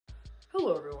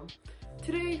Hello everyone.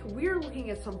 Today we are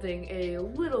looking at something a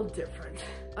little different.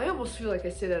 I almost feel like I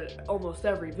say that in almost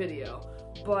every video,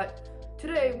 but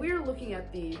today we are looking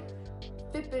at the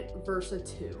Fitbit Versa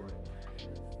 2.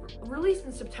 Released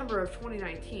in September of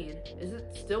 2019, is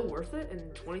it still worth it in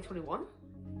 2021?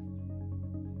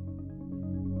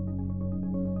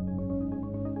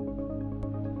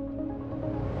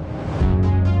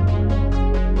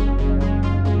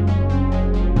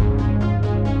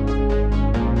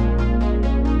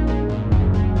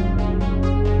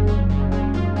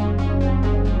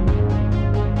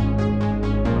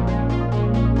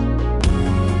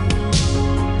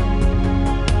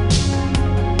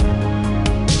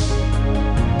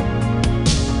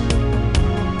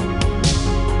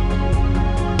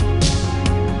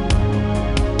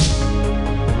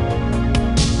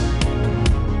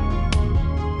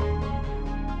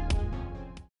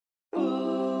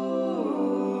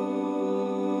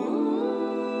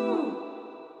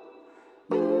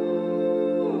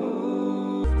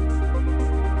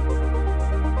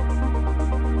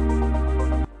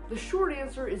 The short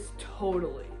answer is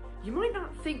totally. You might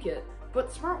not think it,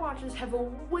 but smartwatches have a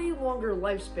way longer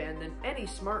lifespan than any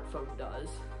smartphone does.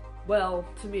 Well,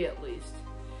 to me at least.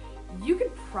 You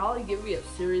could probably give me a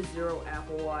Series 0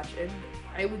 Apple Watch and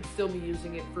I would still be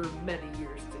using it for many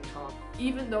years to come,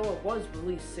 even though it was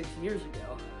released 6 years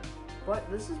ago. But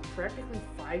this is practically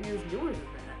 5 years newer than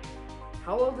that.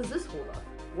 How well does this hold up?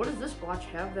 What does this watch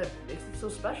have that makes it so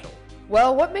special?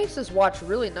 Well, what makes this watch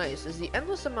really nice is the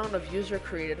endless amount of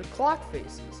user-created clock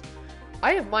faces.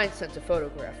 I have mine sent to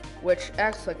photograph, which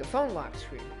acts like a phone lock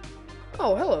screen.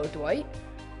 Oh, hello, Dwight.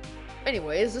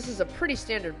 Anyways, this is a pretty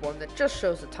standard one that just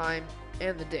shows the time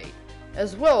and the date,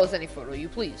 as well as any photo you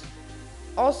please.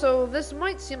 Also, this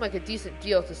might seem like a decent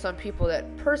deal to some people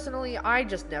that personally I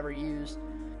just never use,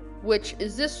 which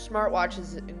is this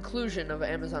smartwatch's inclusion of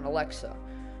Amazon Alexa.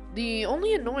 The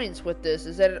only annoyance with this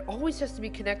is that it always has to be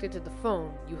connected to the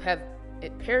phone you have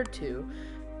it paired to,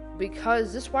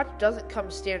 because this watch doesn't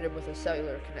come standard with a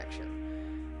cellular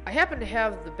connection. I happen to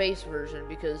have the base version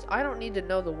because I don't need to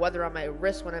know the weather on my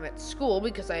wrist when I'm at school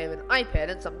because I have an iPad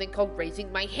and something called raising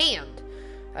my hand.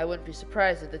 I wouldn't be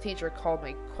surprised if the teacher called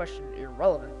my question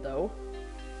irrelevant though.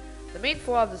 The main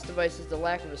flaw of this device is the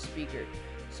lack of a speaker,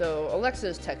 so Alexa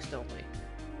is text only.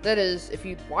 That is, if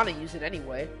you'd want to use it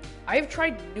anyway. I've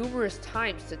tried numerous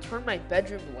times to turn my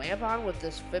bedroom lamp on with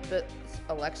this Fitbit's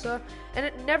Alexa, and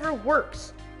it never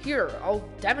works. Here, I'll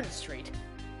demonstrate.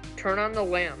 Turn on the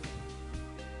lamp.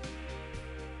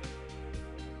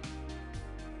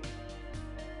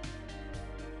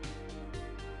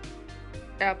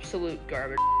 Absolute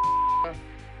garbage.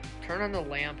 Turn on the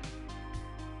lamp.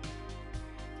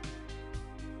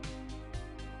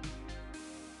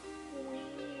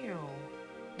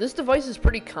 This device is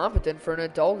pretty competent for an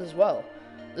adult as well.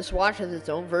 This watch has its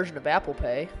own version of Apple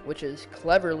Pay, which is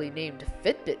cleverly named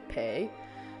Fitbit Pay.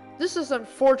 This is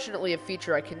unfortunately a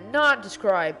feature I cannot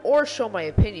describe or show my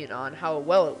opinion on how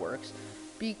well it works,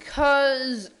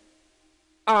 because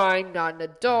I'm not an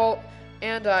adult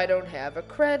and I don't have a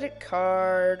credit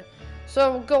card.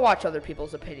 So go watch other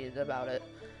people's opinions about it.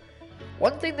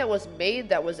 One thing that was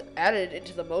added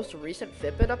into the most recent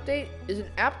Fitbit update is an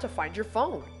app to find your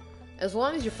phone. As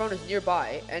long as your phone is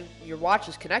nearby and your watch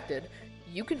is connected,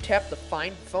 you can tap the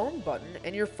Find Phone button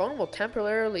and your phone will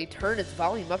temporarily turn its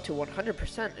volume up to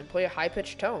 100% and play a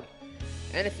high-pitched tone.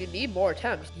 And if you need more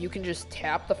attempts, you can just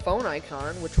tap the phone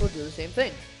icon, which will do the same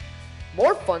thing.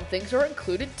 More fun things are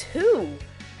included too!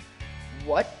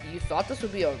 What? You thought this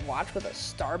would be a watch with a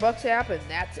Starbucks app and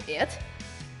that's it?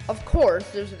 Of course,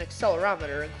 there's an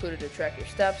accelerometer included to track your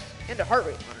steps and a heart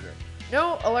rate monitor.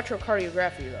 No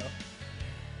electrocardiography though.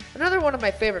 Another one of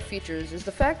my favorite features is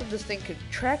the fact that this thing could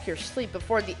track your sleep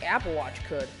before the Apple Watch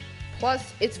could.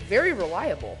 Plus, it's very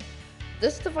reliable.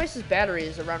 This device's battery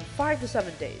is around 5 to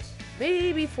 7 days,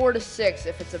 maybe 4 to 6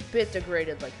 if it's a bit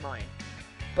degraded like mine.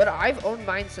 But I've owned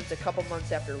mine since a couple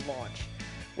months after launch,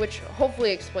 which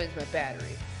hopefully explains my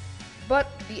battery. But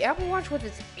the Apple Watch with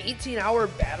its 18-hour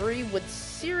battery would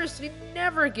seriously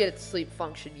never get its sleep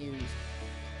function used.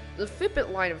 The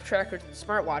Fitbit line of trackers and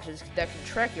smartwatches that can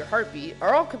track your heartbeat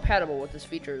are all compatible with this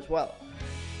feature as well.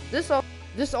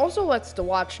 This also lets the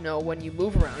watch know when you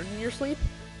move around in your sleep,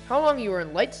 how long you were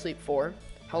in light sleep for,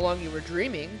 how long you were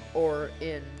dreaming, or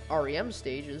in REM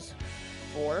stages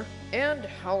for, and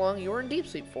how long you were in deep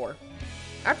sleep for.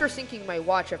 After syncing my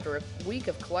watch after a week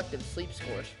of collective sleep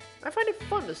scores, I find it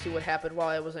fun to see what happened while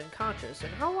I was unconscious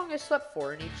and how long I slept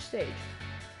for in each stage.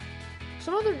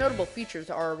 Some other notable features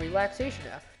are a relaxation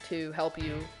app to help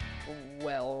you,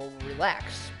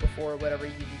 relax before whatever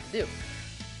you need to do.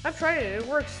 I've tried it and it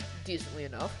works decently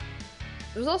enough.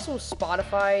 There's also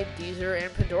Spotify, Deezer,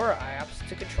 and Pandora apps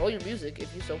to control your music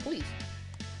if you so please.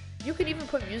 You can even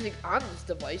put music on this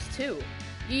device too,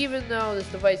 even though this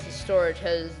device's storage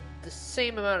has the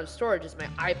same amount of storage as my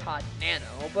iPod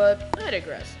Nano, but I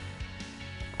digress.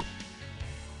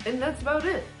 And that's about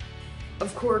it.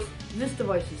 Of course, this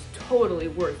device is totally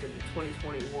worth it in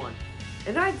 2021,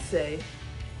 and I'd say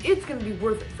it's going to be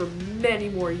worth it for many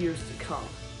more years to come.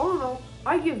 All in all,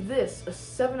 I give this a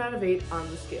 7 out of 8 on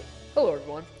the scale. Hello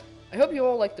everyone, I hope you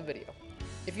all liked the video.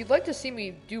 If you'd like to see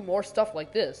me do more stuff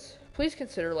like this, please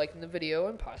consider liking the video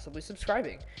and possibly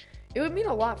subscribing. It would mean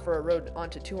a lot for a road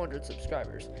onto 200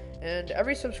 subscribers, and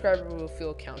every subscriber will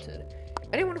feel counted.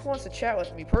 Anyone who wants to chat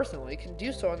with me personally can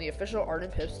do so on the official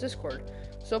ArdenPips Discord,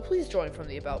 so please join from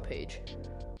the About page.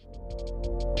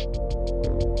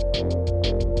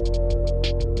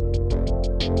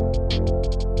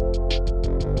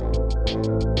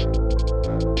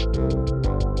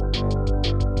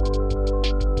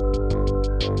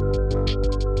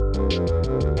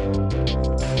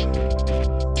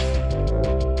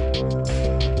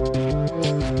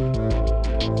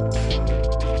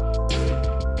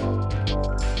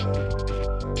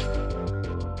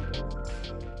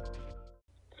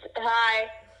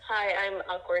 Hi, I'm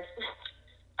awkward.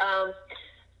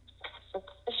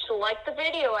 Like the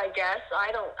video, I guess.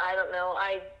 I don't know.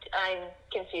 I'm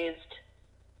confused.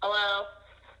 Hello?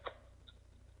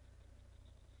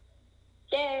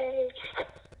 Yay!